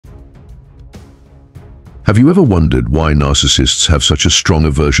Have you ever wondered why narcissists have such a strong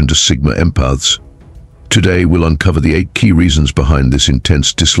aversion to Sigma empaths? Today we'll uncover the 8 key reasons behind this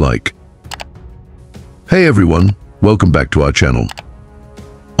intense dislike. Hey everyone, welcome back to our channel.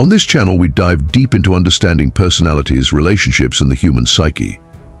 On this channel we dive deep into understanding personalities, relationships, and the human psyche.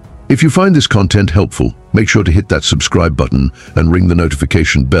 If you find this content helpful, make sure to hit that subscribe button and ring the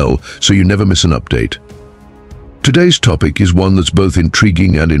notification bell so you never miss an update. Today's topic is one that's both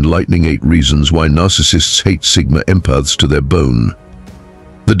intriguing and enlightening: 8 reasons why narcissists hate Sigma empaths to their bone.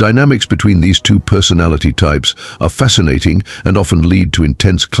 The dynamics between these two personality types are fascinating and often lead to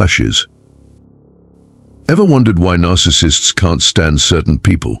intense clashes. Ever wondered why narcissists can't stand certain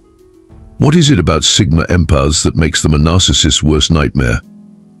people? What is it about Sigma empaths that makes them a narcissist's worst nightmare?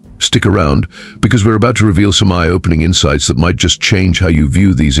 Stick around, because we're about to reveal some eye-opening insights that might just change how you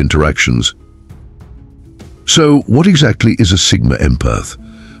view these interactions. So, what exactly is a Sigma empath?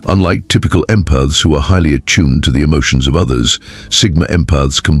 Unlike typical empaths who are highly attuned to the emotions of others, Sigma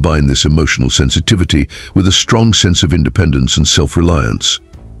empaths combine this emotional sensitivity with a strong sense of independence and self-reliance.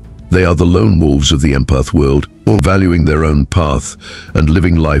 They are the lone wolves of the empath world, all valuing their own path and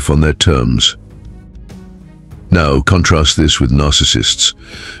living life on their terms. Now, contrast this with narcissists.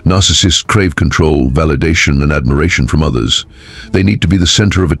 Narcissists crave control, validation, and admiration from others. They need to be the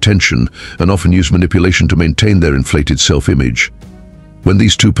center of attention and often use manipulation to maintain their inflated self-image. When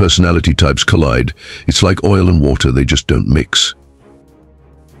these two personality types collide, it's like oil and water, they just don't mix.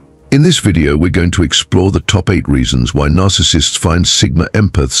 In this video, we're going to explore the top 8 reasons why narcissists find Sigma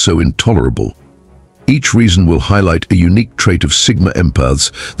empaths so intolerable. Each reason will highlight a unique trait of Sigma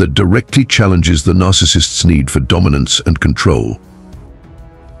empaths that directly challenges the narcissist's need for dominance and control.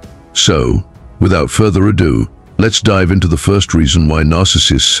 So, without further ado, let's dive into the first reason why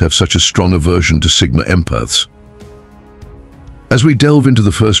narcissists have such a strong aversion to Sigma empaths. As we delve into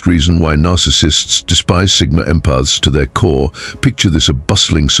the first reason why narcissists despise Sigma empaths to their core, picture this: a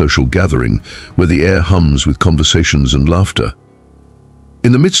bustling social gathering where the air hums with conversations and laughter.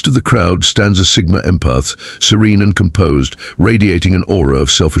 In the midst of the crowd stands a Sigma empath, serene and composed, radiating an aura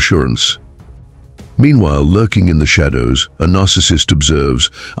of self-assurance. Meanwhile, lurking in the shadows, a narcissist observes,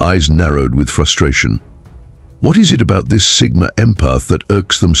 eyes narrowed with frustration. What is it about this Sigma empath that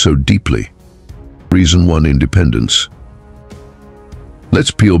irks them so deeply? Reason 1: independence. Let's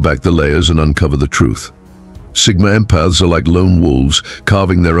peel back the layers and uncover the truth. Sigma empaths are like lone wolves,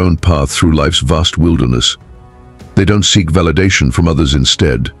 carving their own path through life's vast wilderness. They don't seek validation from others.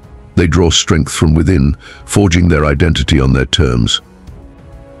 Instead, they draw strength from within, forging their identity on their terms.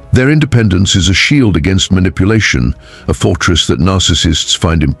 Their independence is a shield against manipulation, a fortress that narcissists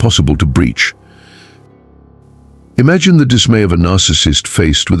find impossible to breach. Imagine the dismay of a narcissist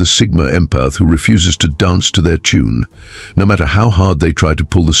faced with a Sigma empath who refuses to dance to their tune. No matter how hard they try to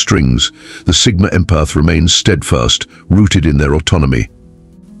pull the strings, the Sigma empath remains steadfast, rooted in their autonomy.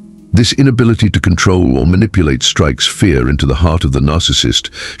 This inability to control or manipulate strikes fear into the heart of the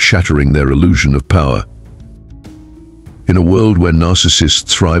narcissist, shattering their illusion of power. In a world where narcissists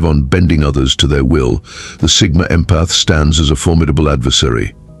thrive on bending others to their will, the Sigma empath stands as a formidable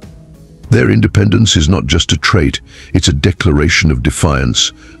adversary. Their independence is not just a trait, it's a declaration of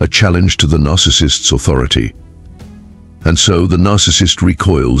defiance, a challenge to the narcissist's authority. And so the narcissist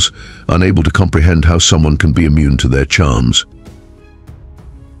recoils, unable to comprehend how someone can be immune to their charms.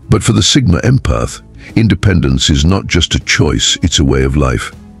 But for the Sigma empath, independence is not just a choice, it's a way of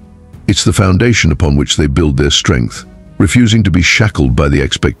life. It's the foundation upon which they build their strength, refusing to be shackled by the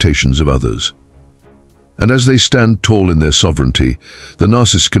expectations of others. And as they stand tall in their sovereignty, the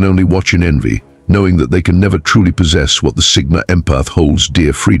narcissist can only watch in envy, knowing that they can never truly possess what the Sigma empath holds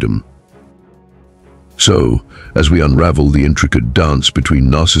dear: freedom. So, as we unravel the intricate dance between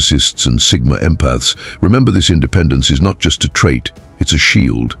narcissists and Sigma empaths, remember this: independence is not just a trait, it's a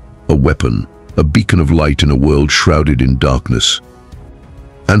shield, a weapon, a beacon of light in a world shrouded in darkness.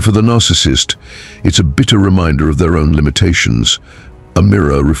 And for the narcissist, it's a bitter reminder of their own limitations, a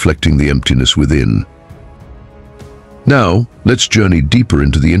mirror reflecting the emptiness within. Now, let's journey deeper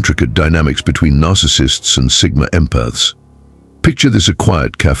into the intricate dynamics between narcissists and Sigma empaths. Picture this: a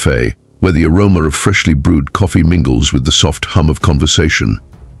quiet cafe, where the aroma of freshly brewed coffee mingles with the soft hum of conversation.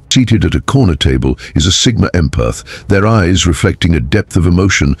 Seated at a corner table is a Sigma empath, their eyes reflecting a depth of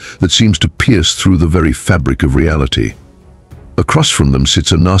emotion that seems to pierce through the very fabric of reality. Across from them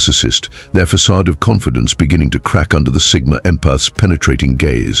sits a narcissist, their facade of confidence beginning to crack under the Sigma empath's penetrating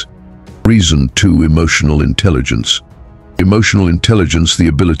gaze. Reason 2: emotional intelligence. Emotional intelligence, the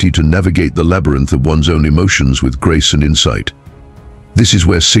ability to navigate the labyrinth of one's own emotions with grace and insight. This is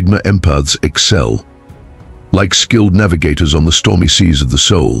where Sigma empaths excel. Like skilled navigators on the stormy seas of the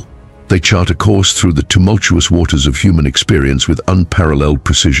soul, They chart a course through the tumultuous waters of human experience with unparalleled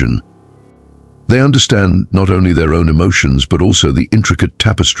precision. They understand not only their own emotions, but also the intricate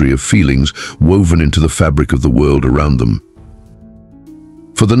tapestry of feelings woven into the fabric of the world around them.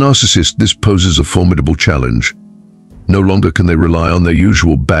 For the narcissist, this poses a formidable challenge. No longer can they rely on their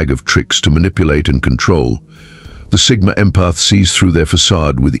usual bag of tricks to manipulate and control. The Sigma empath sees through their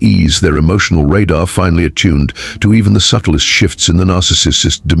facade with ease, their emotional radar finely attuned to even the subtlest shifts in the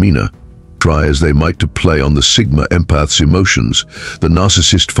narcissist's demeanor. Try as they might to play on the Sigma empath's emotions, the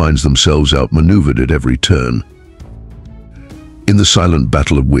narcissist finds themselves outmaneuvered at every turn. In the silent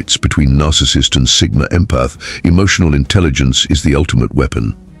battle of wits between narcissist and Sigma empath, emotional intelligence is the ultimate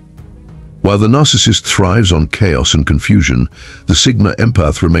weapon. While the narcissist thrives on chaos and confusion, the Sigma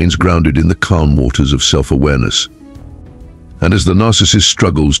empath remains grounded in the calm waters of self-awareness. And as the narcissist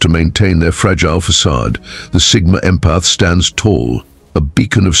struggles to maintain their fragile facade, the Sigma empath stands tall, a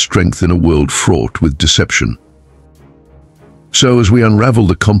beacon of strength in a world fraught with deception. So as we unravel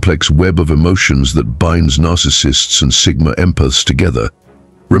the complex web of emotions that binds narcissists and Sigma empaths together,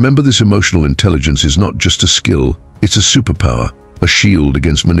 remember this emotional intelligence is not just a skill, it's a superpower, a shield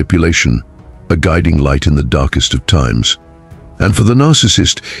against manipulation, a guiding light in the darkest of times. And for the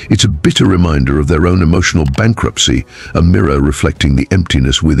narcissist, it's a bitter reminder of their own emotional bankruptcy, a mirror reflecting the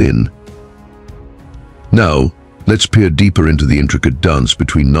emptiness within. Now, let's peer deeper into the intricate dance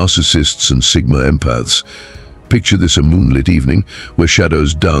between narcissists and Sigma empaths. Picture this: a moonlit evening where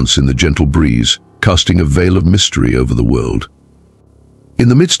shadows dance in the gentle breeze, casting a veil of mystery over the world. In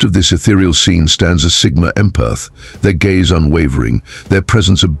the midst of this ethereal scene stands a Sigma empath, their gaze unwavering, their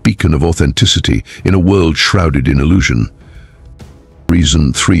presence a beacon of authenticity in a world shrouded in illusion.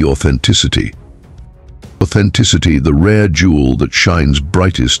 Reason 3: authenticity. Authenticity, the rare jewel that shines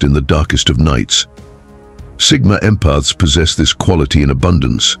brightest in the darkest of nights. Sigma empaths possess this quality in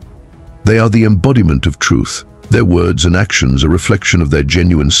abundance. They are the embodiment of truth. Their words and actions are a reflection of their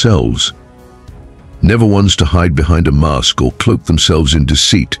genuine selves. Never ones to hide behind a mask or cloak themselves in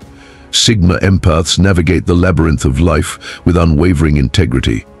deceit, Sigma empaths navigate the labyrinth of life with unwavering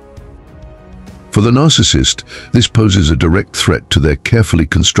integrity. For the narcissist, this poses a direct threat to their carefully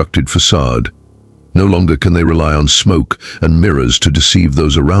constructed facade. No longer can they rely on smoke and mirrors to deceive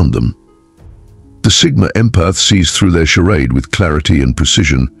those around them. The Sigma empath sees through their charade with clarity and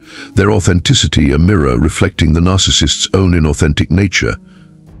precision, their authenticity a mirror reflecting the narcissist's own inauthentic nature.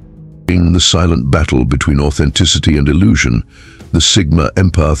 In the silent battle between authenticity and illusion, the Sigma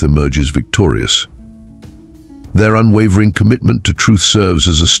empath emerges victorious. Their unwavering commitment to truth serves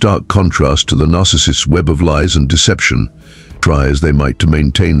as a stark contrast to the narcissist's web of lies and deception. Try as they might to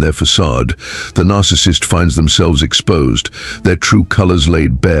maintain their facade, the narcissist finds themselves exposed, their true colors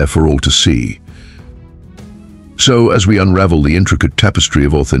laid bare for all to see. So, as we unravel the intricate tapestry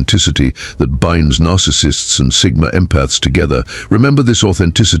of authenticity that binds narcissists and Sigma empaths together, remember this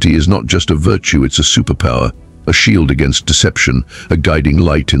authenticity is not just a virtue, it's a superpower, a shield against deception, a guiding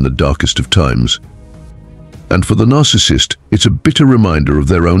light in the darkest of times. And for the narcissist, it's a bitter reminder of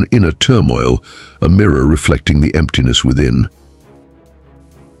their own inner turmoil, a mirror reflecting the emptiness within.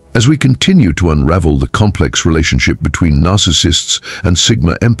 As we continue to unravel the complex relationship between narcissists and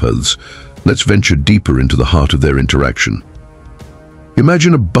Sigma empaths, let's venture deeper into the heart of their interaction.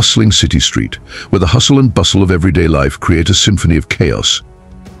 Imagine a bustling city street, where the hustle and bustle of everyday life create a symphony of chaos.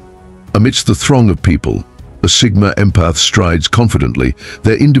 Amidst the throng of people, a Sigma empath strides confidently,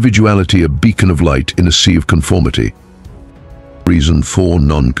 their individuality a beacon of light in a sea of conformity. Reason 4: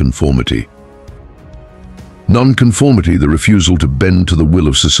 non-conformity. Non-conformity, the refusal to bend to the will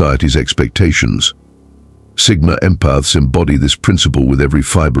of society's expectations. Sigma empaths embody this principle with every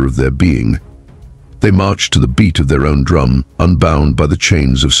fiber of their being. They march to the beat of their own drum, unbound by the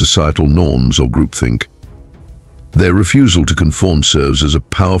chains of societal norms or groupthink. Their refusal to conform serves as a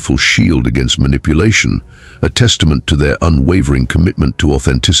powerful shield against manipulation, a testament to their unwavering commitment to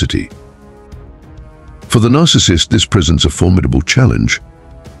authenticity. For the narcissist, this presents a formidable challenge.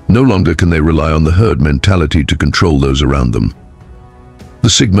 No longer can they rely on the herd mentality to control those around them. The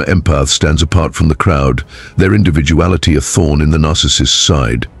Sigma empath stands apart from the crowd, their individuality a thorn in the narcissist's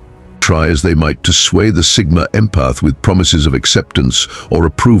side. Try as they might to sway the Sigma empath with promises of acceptance or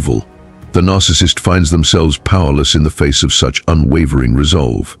approval, the narcissist finds themselves powerless in the face of such unwavering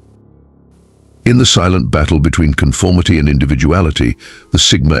resolve. In the silent battle between conformity and individuality, the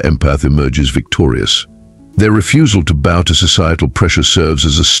Sigma empath emerges victorious. Their refusal to bow to societal pressure serves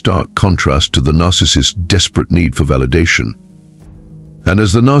as a stark contrast to the narcissist's desperate need for validation. And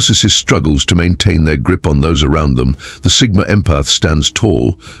as the narcissist struggles to maintain their grip on those around them, the Sigma empath stands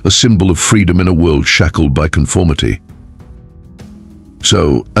tall, a symbol of freedom in a world shackled by conformity.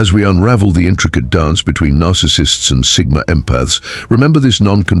 So, as we unravel the intricate dance between narcissists and Sigma empaths, remember this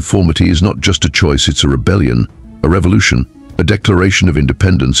non-conformity is not just a choice, it's a rebellion, a revolution, a declaration of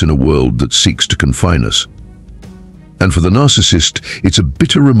independence in a world that seeks to confine us. And for the narcissist, it's a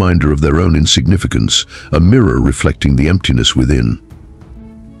bitter reminder of their own insignificance, a mirror reflecting the emptiness within.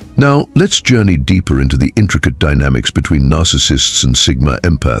 Now, let's journey deeper into the intricate dynamics between narcissists and Sigma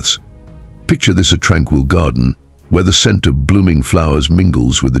empaths. Picture this: a tranquil garden, where the scent of blooming flowers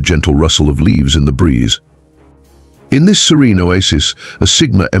mingles with the gentle rustle of leaves in the breeze. In this serene oasis, a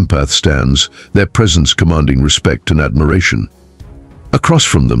Sigma empath stands, their presence commanding respect and admiration. Across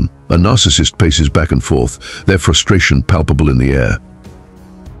from them, a narcissist paces back and forth, their frustration palpable in the air.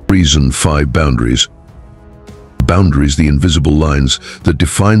 Reason 5 boundaries. Boundaries, the invisible lines that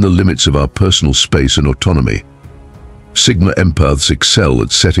define the limits of our personal space and autonomy. Sigma empaths excel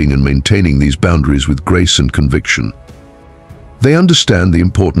at setting and maintaining these boundaries with grace and conviction. They understand the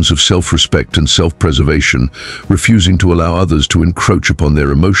importance of self-respect and self-preservation, refusing to allow others to encroach upon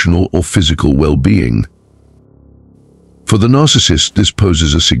their emotional or physical well-being. For the narcissist, this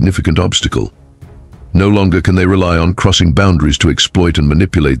poses a significant obstacle. No longer can they rely on crossing boundaries to exploit and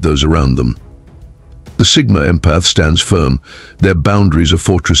manipulate those around them. The Sigma empath stands firm, their boundaries a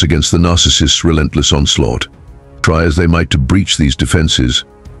fortress against the narcissist's relentless onslaught. Try as they might to breach these defenses,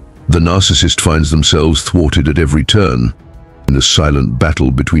 the narcissist finds themselves thwarted at every turn. In a silent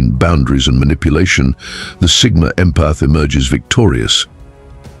battle between boundaries and manipulation, the Sigma empath emerges victorious.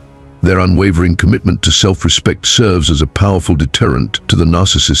 Their unwavering commitment to self-respect serves as a powerful deterrent to the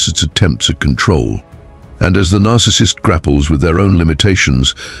narcissist's attempts at control. And as the narcissist grapples with their own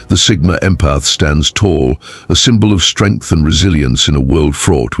limitations, the Sigma empath stands tall, a symbol of strength and resilience in a world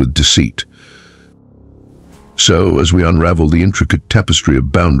fraught with deceit. So, as we unravel the intricate tapestry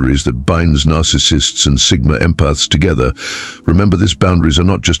of boundaries that binds narcissists and Sigma empaths together, remember these boundaries are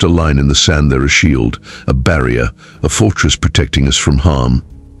not just a line in the sand, they're a shield, a barrier, a fortress protecting us from harm.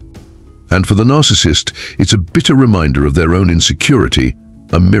 And for the narcissist, it's a bitter reminder of their own insecurity,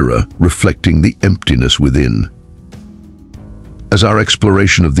 a mirror reflecting the emptiness within. As our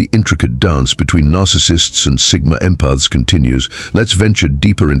exploration of the intricate dance between narcissists and Sigma empaths continues, let's venture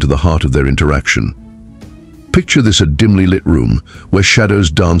deeper into the heart of their interaction. Picture this: a dimly lit room, where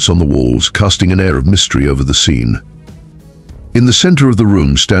shadows dance on the walls, casting an air of mystery over the scene. In the center of the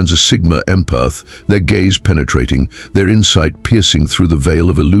room stands a Sigma empath, their gaze penetrating, their insight piercing through the veil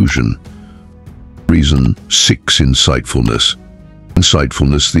of illusion. Reason 6 insightfulness.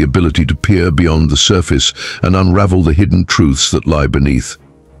 Insightfulness, the ability to peer beyond the surface and unravel the hidden truths that lie beneath.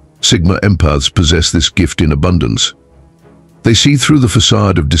 Sigma empaths possess this gift in abundance. They see through the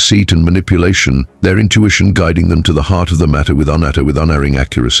facade of deceit and manipulation, their intuition guiding them to the heart of the matter with unerring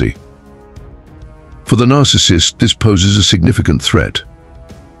accuracy. For the narcissist, this poses a significant threat.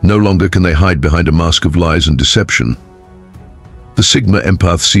 No longer can they hide behind a mask of lies and deception. The Sigma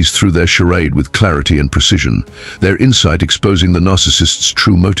empath sees through their charade with clarity and precision, their insight exposing the narcissist's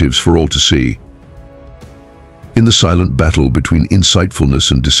true motives for all to see. In the silent battle between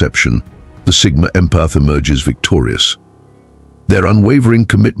insightfulness and deception, the Sigma empath emerges victorious. Their unwavering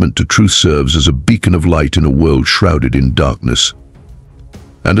commitment to truth serves as a beacon of light in a world shrouded in darkness.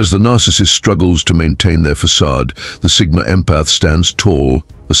 And as the narcissist struggles to maintain their facade, the Sigma empath stands tall,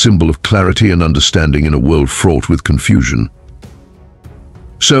 a symbol of clarity and understanding in a world fraught with confusion.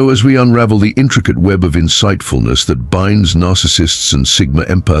 So, as we unravel the intricate web of insightfulness that binds narcissists and Sigma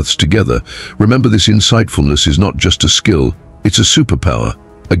empaths together, remember this: insightfulness is not just a skill, it's a superpower,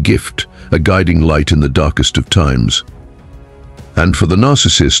 a gift, a guiding light in the darkest of times. And for the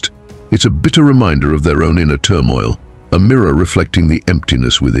narcissist, it's a bitter reminder of their own inner turmoil, a mirror reflecting the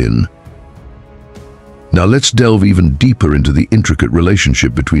emptiness within. Now let's delve even deeper into the intricate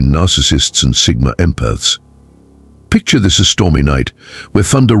relationship between narcissists and Sigma empaths. Picture this: a stormy night, where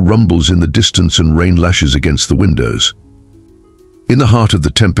thunder rumbles in the distance and rain lashes against the windows. In the heart of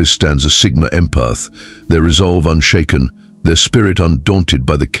the tempest stands a Sigma empath, their resolve unshaken, their spirit undaunted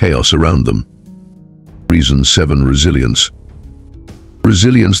by the chaos around them. Reason 7 resilience.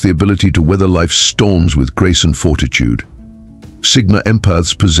 Resilience, the ability to weather life's storms with grace and fortitude. Sigma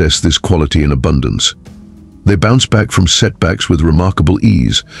empaths possess this quality in abundance. They bounce back from setbacks with remarkable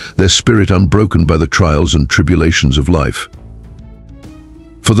ease, their spirit unbroken by the trials and tribulations of life.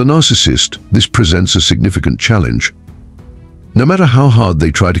 For the narcissist, this presents a significant challenge. No matter how hard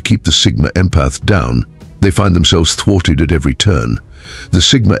they try to keep the Sigma empath down, they find themselves thwarted at every turn. The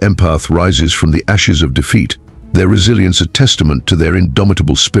Sigma empath rises from the ashes of defeat, their resilience a testament to their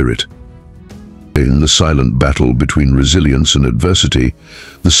indomitable spirit. In the silent battle between resilience and adversity,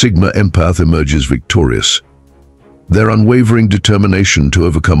 the Sigma empath emerges victorious. Their unwavering determination to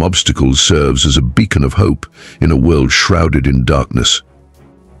overcome obstacles serves as a beacon of hope in a world shrouded in darkness.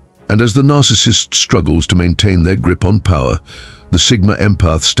 And as the narcissist struggles to maintain their grip on power, the Sigma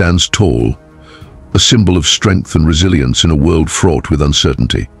Empath stands tall, a symbol of strength and resilience in a world fraught with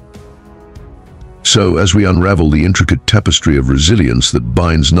uncertainty. So, as we unravel the intricate tapestry of resilience that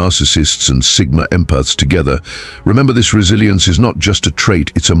binds narcissists and Sigma Empaths together, remember this resilience is not just a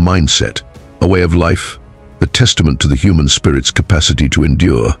trait, it's a mindset, a way of life, a testament to the human spirit's capacity to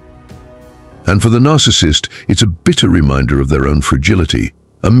endure. And for the narcissist, it's a bitter reminder of their own fragility,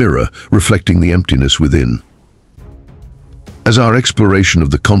 a mirror reflecting the emptiness within. As our exploration of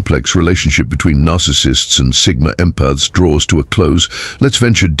the complex relationship between narcissists and Sigma Empaths draws to a close, let's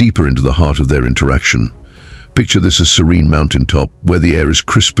venture deeper into the heart of their interaction. Picture this as a serene mountaintop where the air is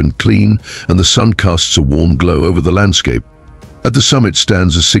crisp and clean and the sun casts a warm glow over the landscape. At the summit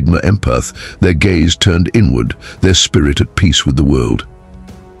stands a Sigma Empath, their gaze turned inward, their spirit at peace with the world.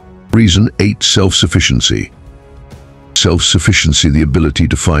 Reason 8. Self-sufficiency. Self-sufficiency, the ability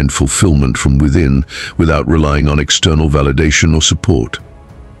to find fulfillment from within without relying on external validation or support.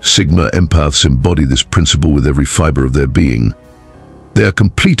 Sigma Empaths embody this principle with every fiber of their being. They are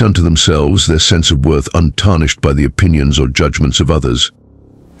complete unto themselves, their sense of worth untarnished by the opinions or judgments of others.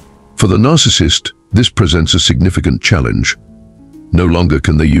 For the narcissist, this presents a significant challenge. No longer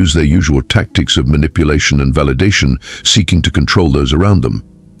can they use their usual tactics of manipulation and validation, seeking to control those around them.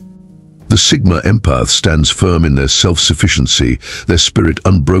 The Sigma Empath stands firm in their self-sufficiency, their spirit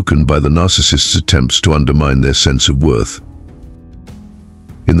unbroken by the narcissist's attempts to undermine their sense of worth.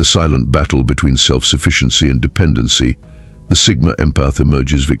 In the silent battle between self-sufficiency and dependency, the Sigma Empath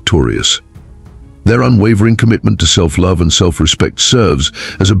emerges victorious. Their unwavering commitment to self-love and self-respect serves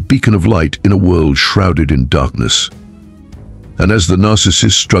as a beacon of light in a world shrouded in darkness. And as the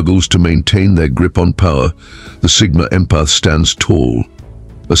narcissist struggles to maintain their grip on power, the Sigma Empath stands tall,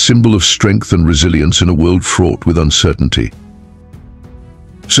 a symbol of strength and resilience in a world fraught with uncertainty.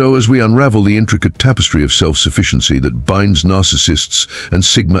 So, as we unravel the intricate tapestry of self-sufficiency that binds narcissists and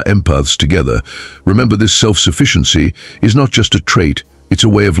Sigma Empaths together, remember this self-sufficiency is not just a trait, it's a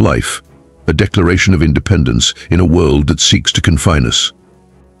way of life, a declaration of independence in a world that seeks to confine us.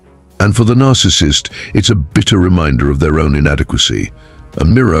 And for the narcissist, it's a bitter reminder of their own inadequacy, a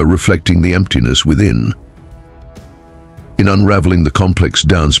mirror reflecting the emptiness within. In unraveling the complex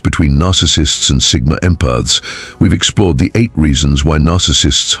dance between narcissists and Sigma Empaths, we've explored the 8 reasons why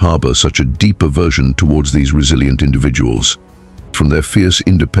narcissists harbor such a deep aversion towards these resilient individuals. From their fierce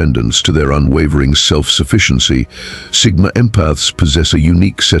independence to their unwavering self-sufficiency, Sigma Empaths possess a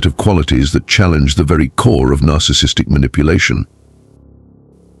unique set of qualities that challenge the very core of narcissistic manipulation.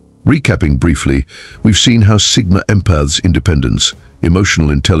 Recapping briefly, we've seen how Sigma Empaths' independence, emotional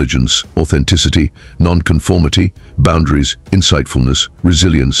intelligence, authenticity, non-conformity, boundaries, insightfulness,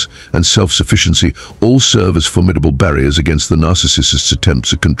 resilience, and self-sufficiency all serve as formidable barriers against the narcissist's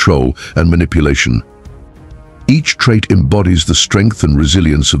attempts at control and manipulation. Each trait embodies the strength and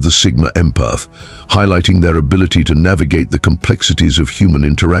resilience of the Sigma Empath, highlighting their ability to navigate the complexities of human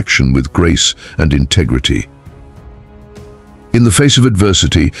interaction with grace and integrity. In the face of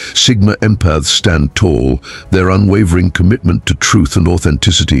adversity, Sigma Empaths stand tall, their unwavering commitment to truth and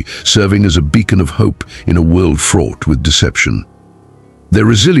authenticity serving as a beacon of hope in a world fraught with deception. Their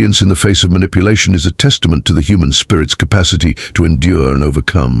resilience in the face of manipulation is a testament to the human spirit's capacity to endure and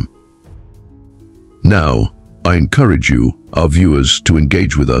overcome. Now, I encourage you, our viewers, to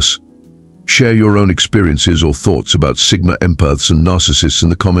engage with us. Share your own experiences or thoughts about Sigma Empaths and narcissists in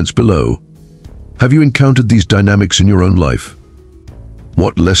the comments below. Have you encountered these dynamics in your own life?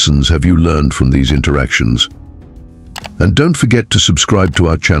 What lessons have you learned from these interactions? And don't forget to subscribe to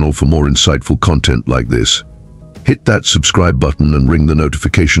our channel for more insightful content like this. Hit that subscribe button and ring the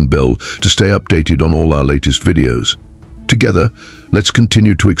notification bell to stay updated on all our latest videos. Together, let's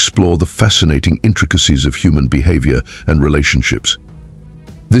continue to explore the fascinating intricacies of human behavior and relationships.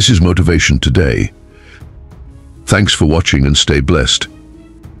 This is Motivation Today. Thanks for watching and stay blessed.